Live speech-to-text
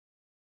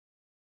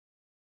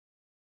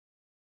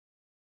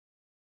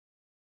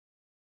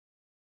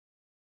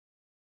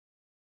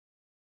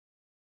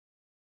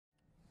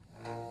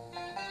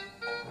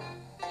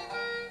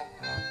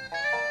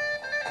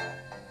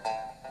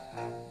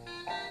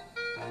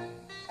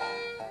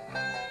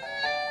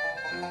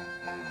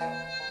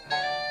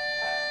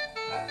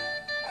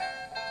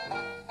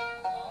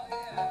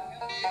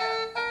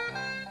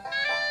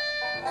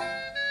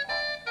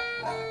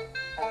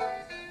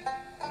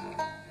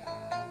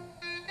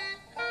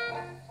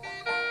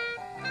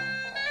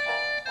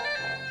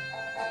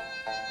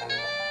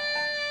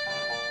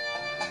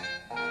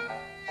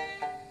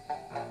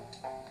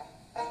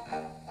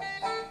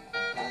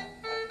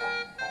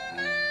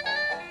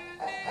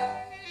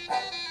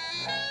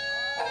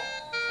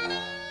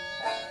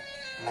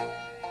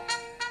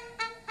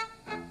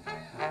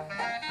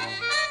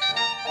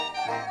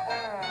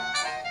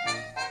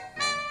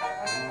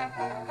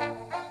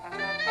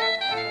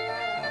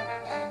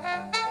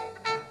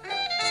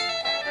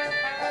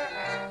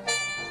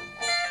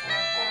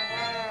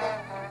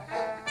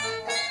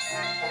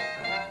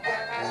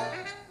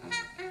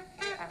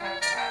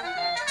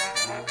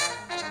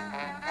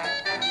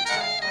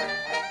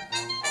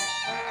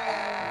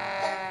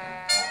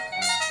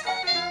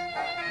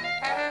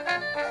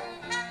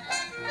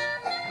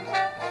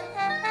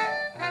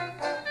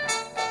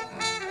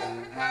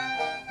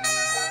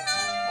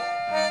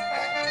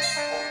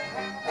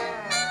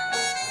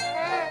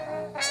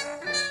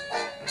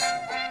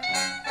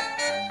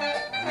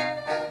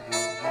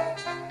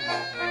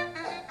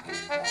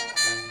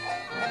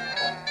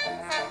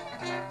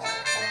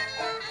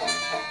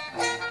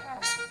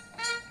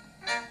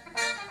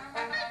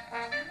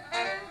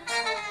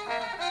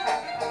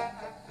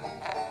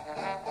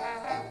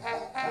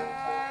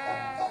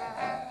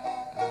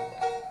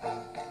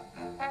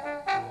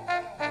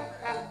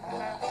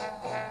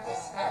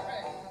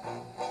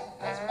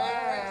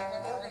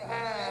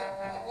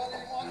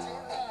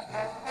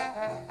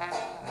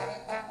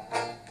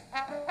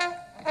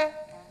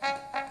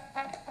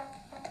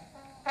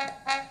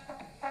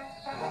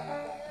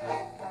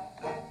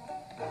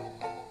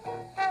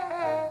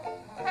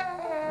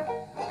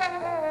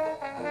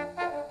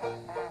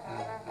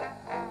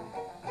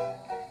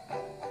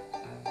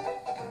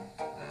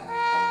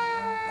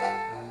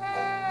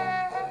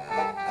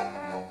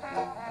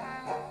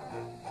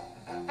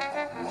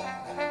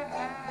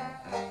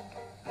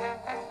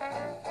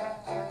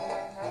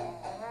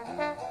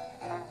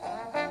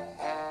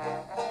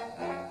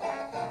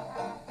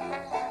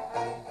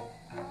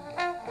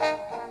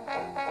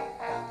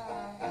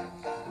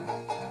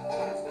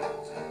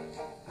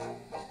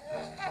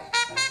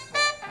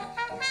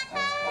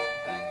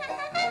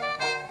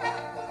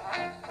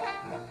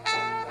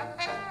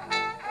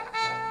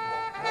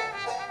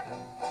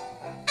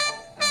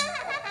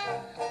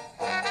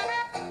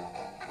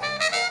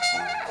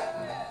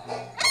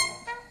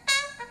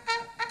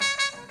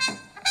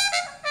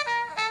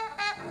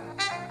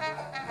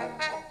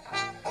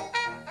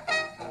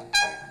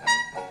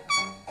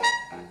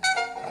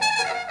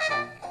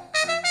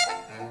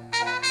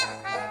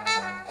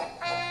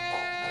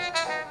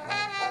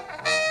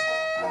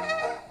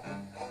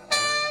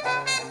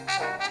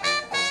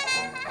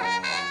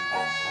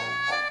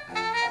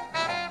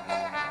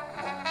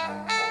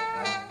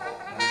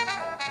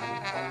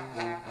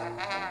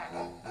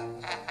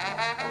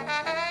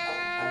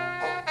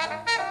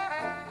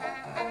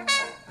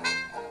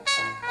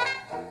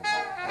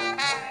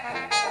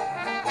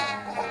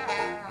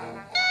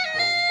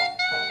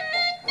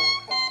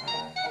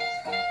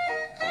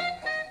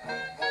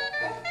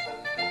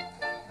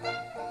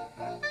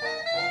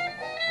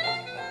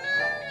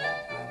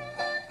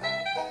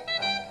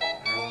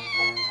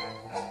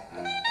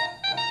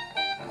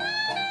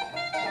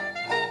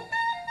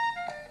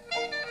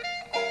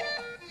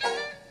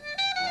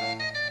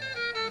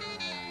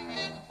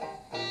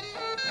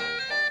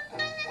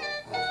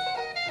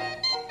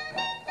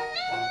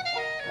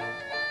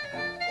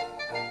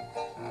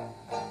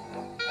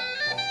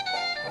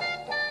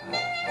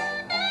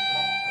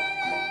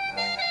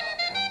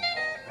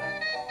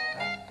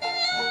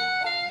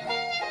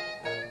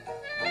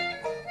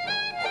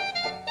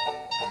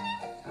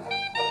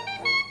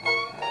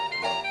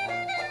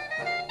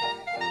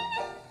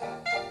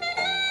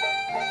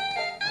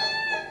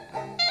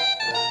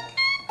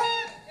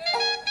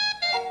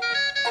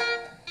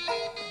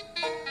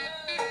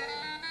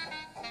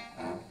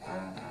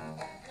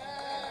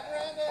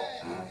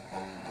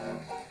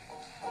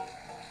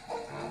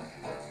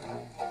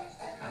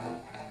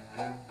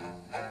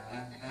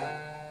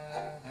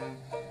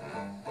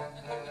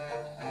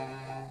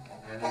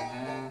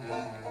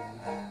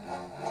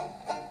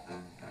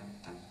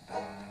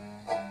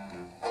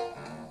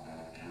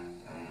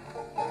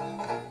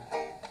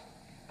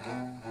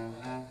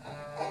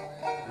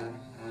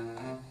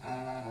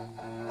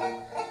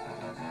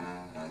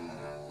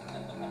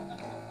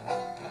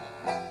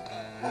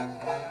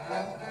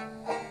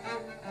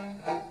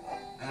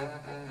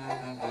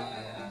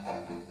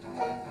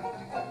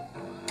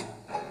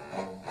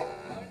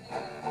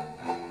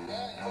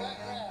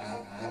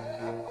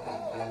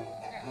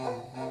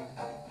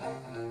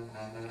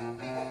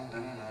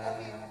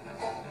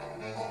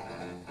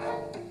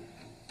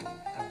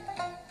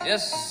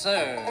Yes,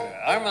 sir.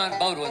 Armand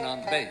Bodwin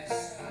on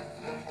bass.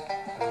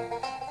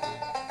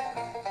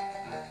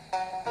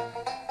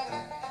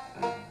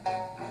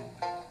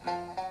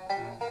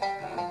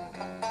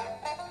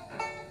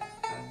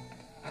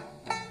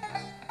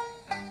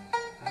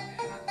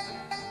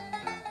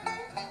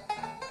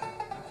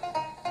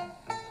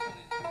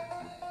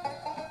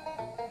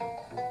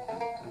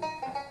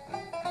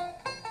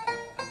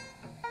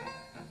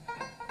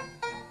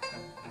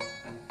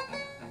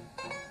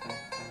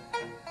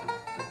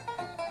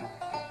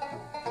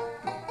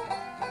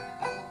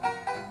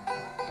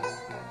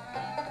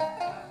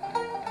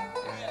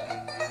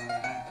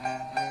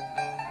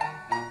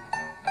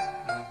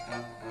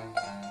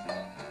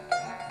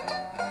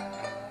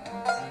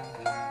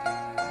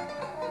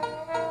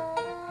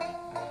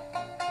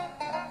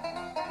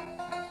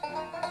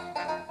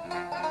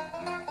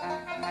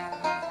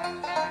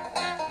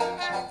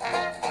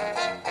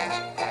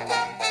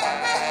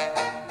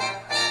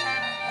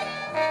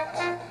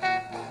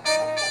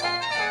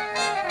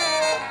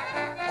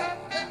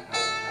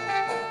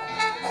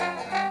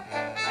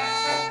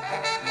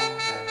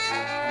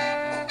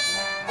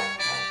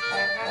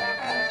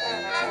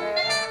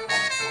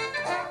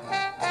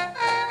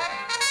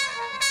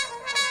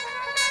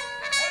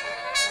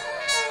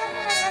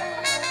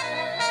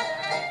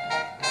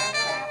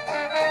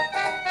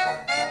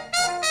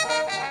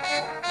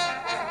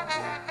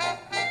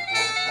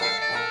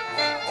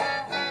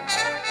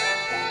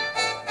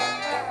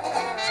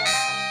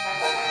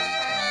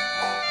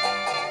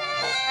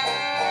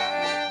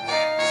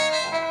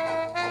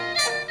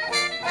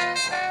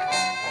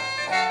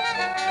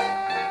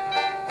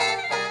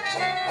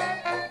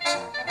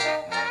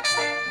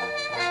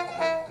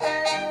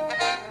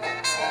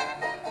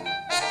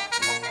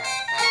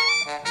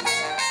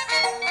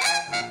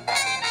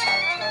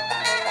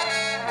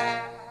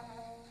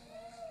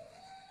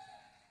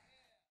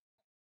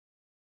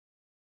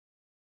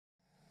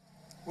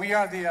 We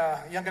are the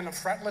Young and the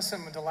Fretless,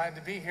 and we're delighted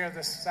to be here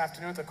this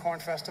afternoon at the Corn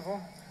Festival.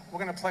 We're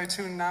going to play a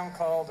tune now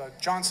called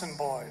Johnson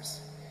Boys.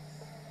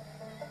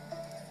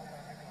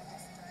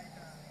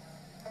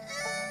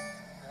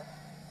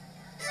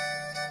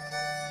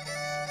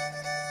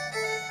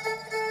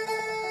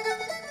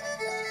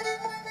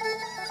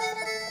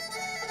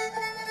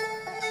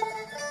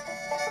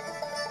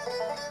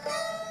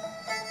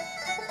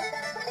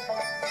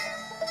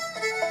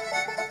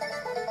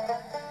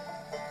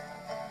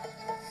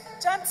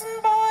 Johnson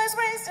boys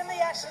raised in the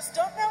ashes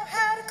don't know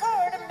how to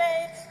court a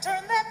maid.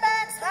 Turn their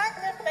backs, hide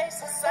their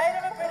faces. Sight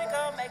of a pretty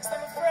girl makes them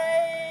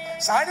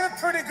afraid. Sight of a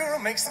pretty girl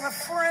makes them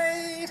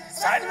afraid.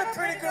 Sight of a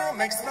pretty girl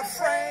makes them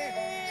afraid.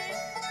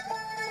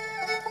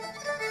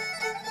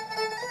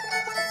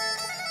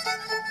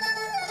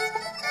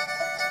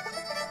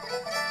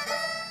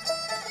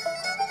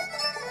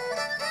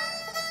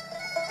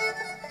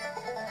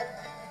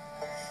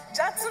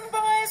 Johnson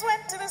boys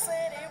went to the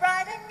city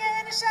riding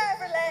in a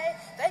Chevrolet.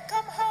 They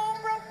come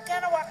home broke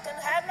and a-walking,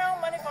 had no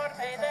money for to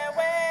pay their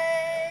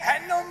way.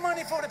 Had no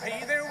money for to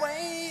pay their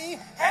way.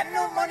 Had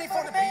no money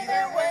for to pay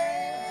their way.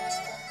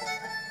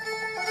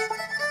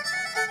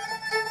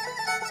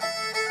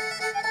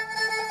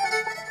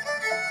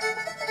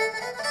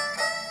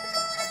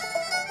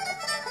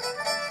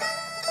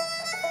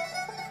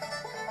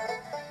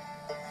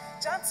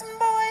 Johnson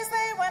boys,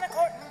 they went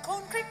a-courting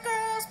Coon Creek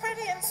girls,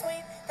 pretty and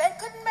sweet. They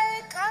couldn't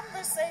make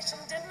conversation,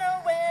 didn't know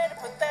where to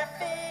put their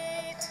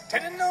feet.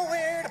 Didn't know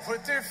where to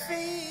put their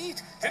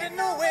feet. Didn't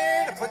know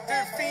where to put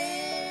their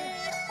feet.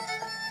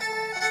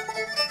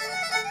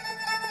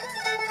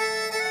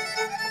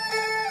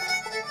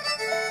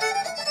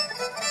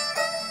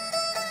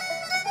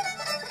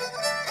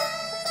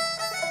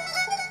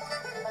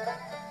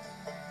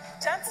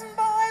 Johnson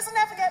boys will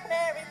never get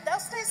married, they'll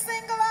stay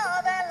single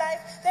all their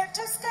life. They're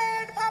too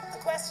scared to pop the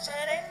question,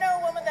 ain't no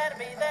woman that'll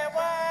be their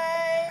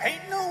wife.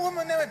 Ain't no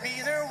woman that would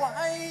be their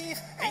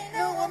wife. Ain't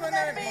no woman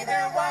that would be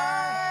their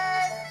wife.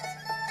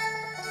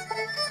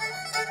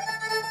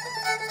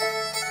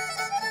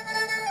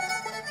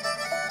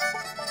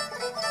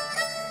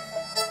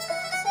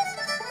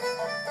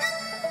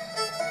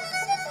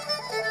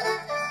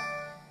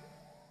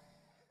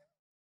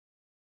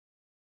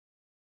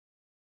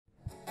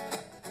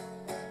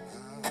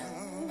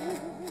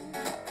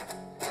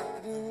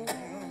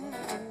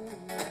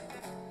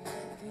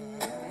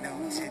 No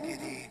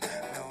tickety,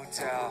 no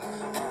tell.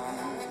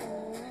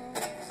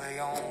 Play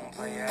on,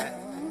 play it.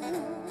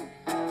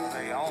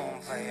 Play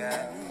on, play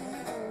it.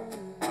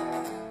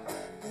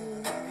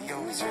 Yo,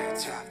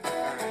 drop the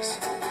verse.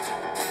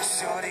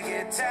 Shorty,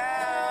 get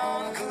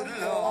down, good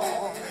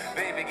lord.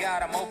 Baby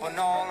got 'em open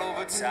all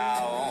over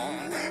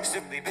town.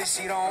 Strictly bitch,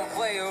 she don't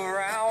play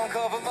around.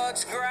 Cover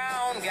much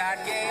ground,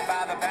 got game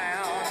by the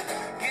pound.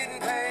 Getting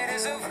paid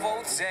is a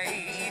forte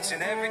each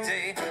and every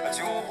day. A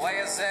true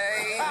player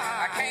say,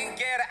 I can't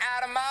get her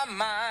out of my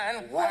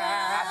mind.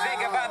 I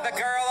think about the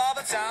girl all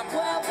the time.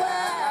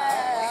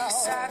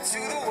 East side to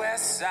the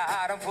west side.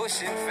 got them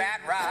pushing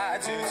fat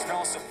rides. It's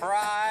no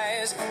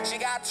surprise. She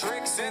got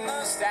tricks in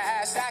the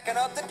stash, stacking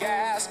up the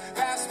gas,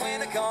 fast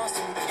when it comes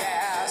to the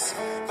gas.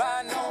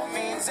 By no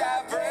means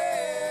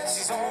average.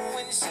 She's on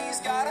when she's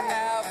gotta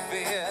have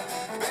it.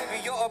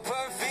 Baby, you're a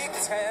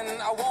perfect 10.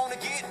 I wanna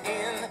get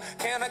in.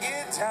 Can I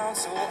get down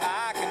so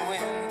I can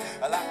win?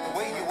 I like the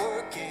way you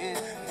work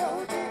it.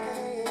 No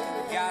diggity.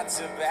 Got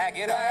to bag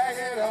it up.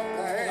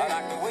 I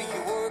like the way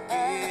you work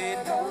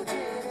it. No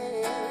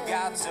diggity.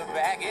 Got to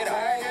bag it up. I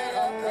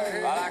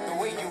like the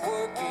way you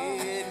work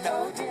it.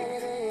 No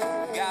diggity.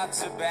 Got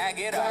to bag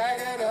it up. I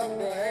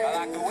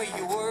like the way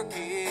you work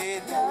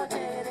it. No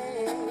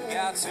diggity.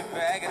 Got to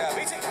bag it up.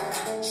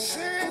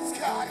 She's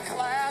got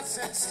class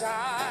and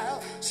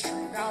style,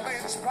 street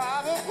knowledge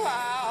by the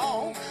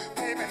plow.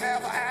 Baby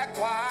never act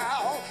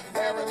wild,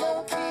 very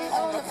low key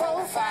on the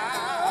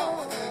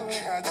profile.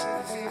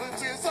 Catching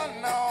feelings is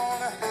unknown.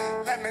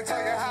 Let me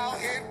tell you how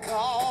it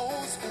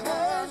goes.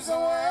 Curves the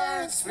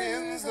word,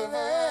 spins the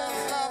verb.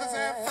 Love is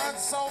in front,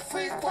 so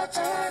freak what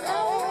you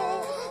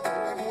know.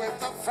 And with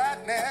the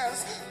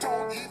fatness,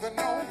 don't even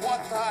know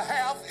what the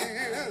half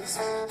is.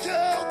 You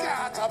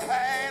got to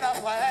pay to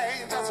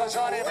play. Just a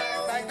shorty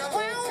bang to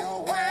lose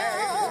your way.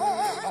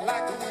 I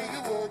like the way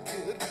you work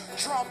it.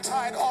 Drum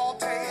tight all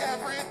day,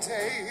 every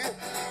day.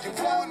 You're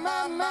blowing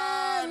my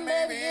mind.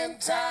 Maybe in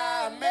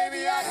time,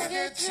 maybe I can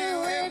get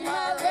you in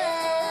my life.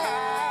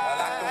 I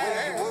like the way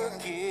you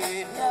work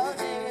it. No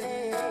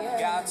diggity.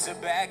 Got to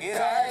bag it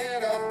up.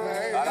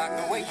 I like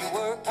the way you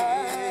work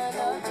it.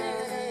 No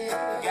diggity.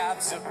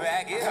 Got to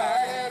bag it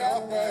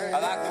up. I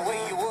like the way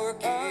you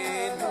work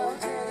it. No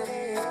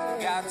diggity.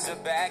 Got to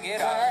bag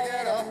it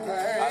up.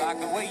 I like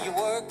the way you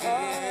work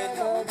it.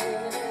 No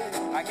diggity.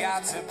 I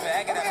got to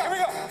bag it up. Here we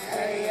go.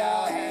 Hey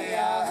y'all, hey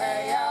y'all,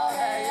 hey y'all,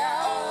 hey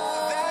y'all.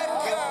 Oh, that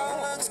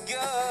girl looks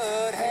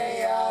good.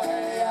 Hey y'all,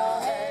 hey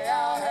y'all, hey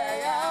y'all,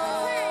 hey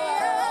y'all.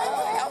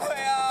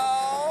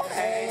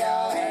 Hey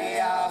y'all, hey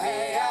y'all,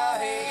 hey y'all,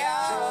 hey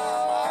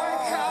y'all. My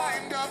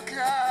kind of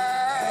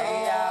girl.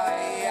 Hey y'all,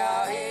 hey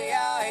y'all, hey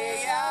y'all,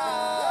 hey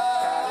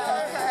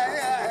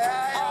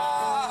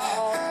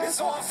y'all.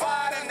 It's on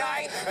fire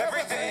tonight.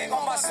 Everything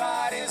on my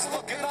side is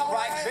looking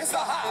alright. It's the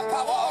high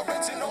power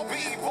original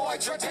B-boy,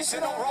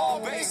 traditional raw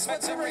bass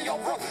material,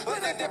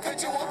 Brooklyn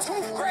individual, 2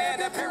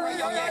 grand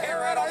imperial. You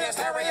hear it on your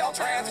stereo,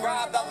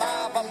 transcribe the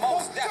live of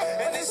most deaf.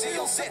 And this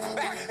you'll sit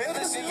back and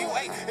listen. You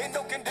ain't in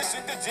no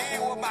condition to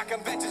deal with my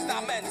conventions,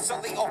 not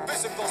mentally or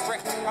physical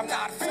strength. I'm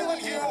not feeling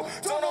you.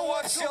 Don't know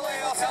what Chile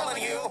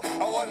telling you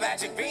or what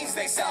magic beans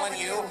they selling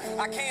you.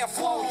 I can't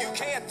flow, you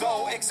can't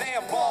though.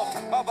 Example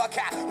of a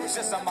cat who's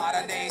just a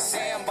modern day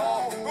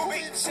Sambo, who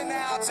reaching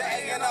out to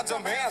A and a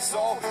demand.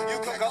 So you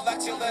can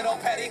collect your little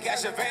petty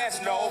cash advance.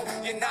 No,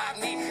 you're not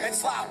me and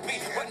sloppy,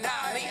 but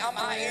not me. I'm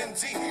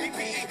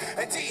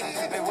IND-E-P-E-D.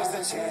 It was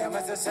the jam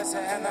as the sister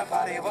and the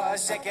body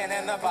was shaking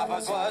and the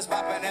poppers was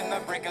popping and the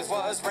breakers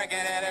was breaking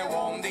and it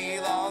won't be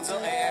long till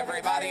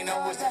everybody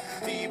knows that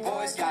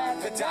B-boys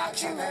got the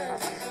document.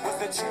 Was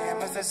the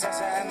jam as the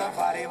sister and the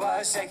body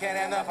was shaking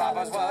and the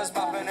poppers was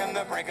popping and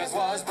the breakers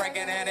was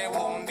breaking and it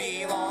won't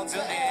be long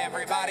till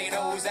everybody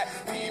knows that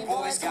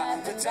B-boys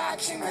got the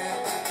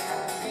document.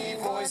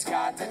 B-boys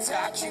got the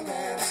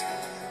documents.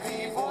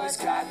 B-boys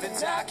got the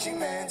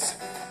documents.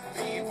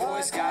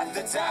 B-boys got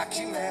the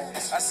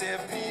documents. I said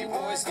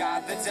B-boys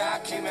got the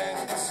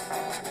documents.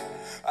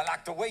 I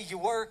like the way you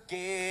work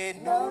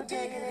it. No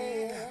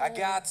diggity. I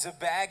got to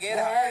bag it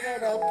up.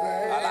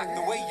 I like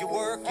the way you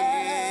work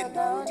it.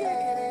 No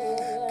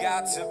diggity.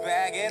 Got to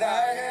bag it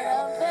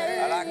up.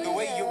 I like the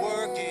way you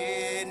work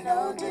it.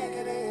 No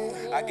diggity.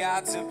 I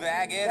got to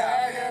bag it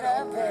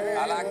up.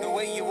 I like the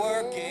way you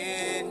work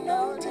it.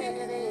 No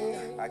diggity.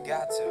 I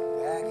got to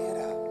bag it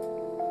up.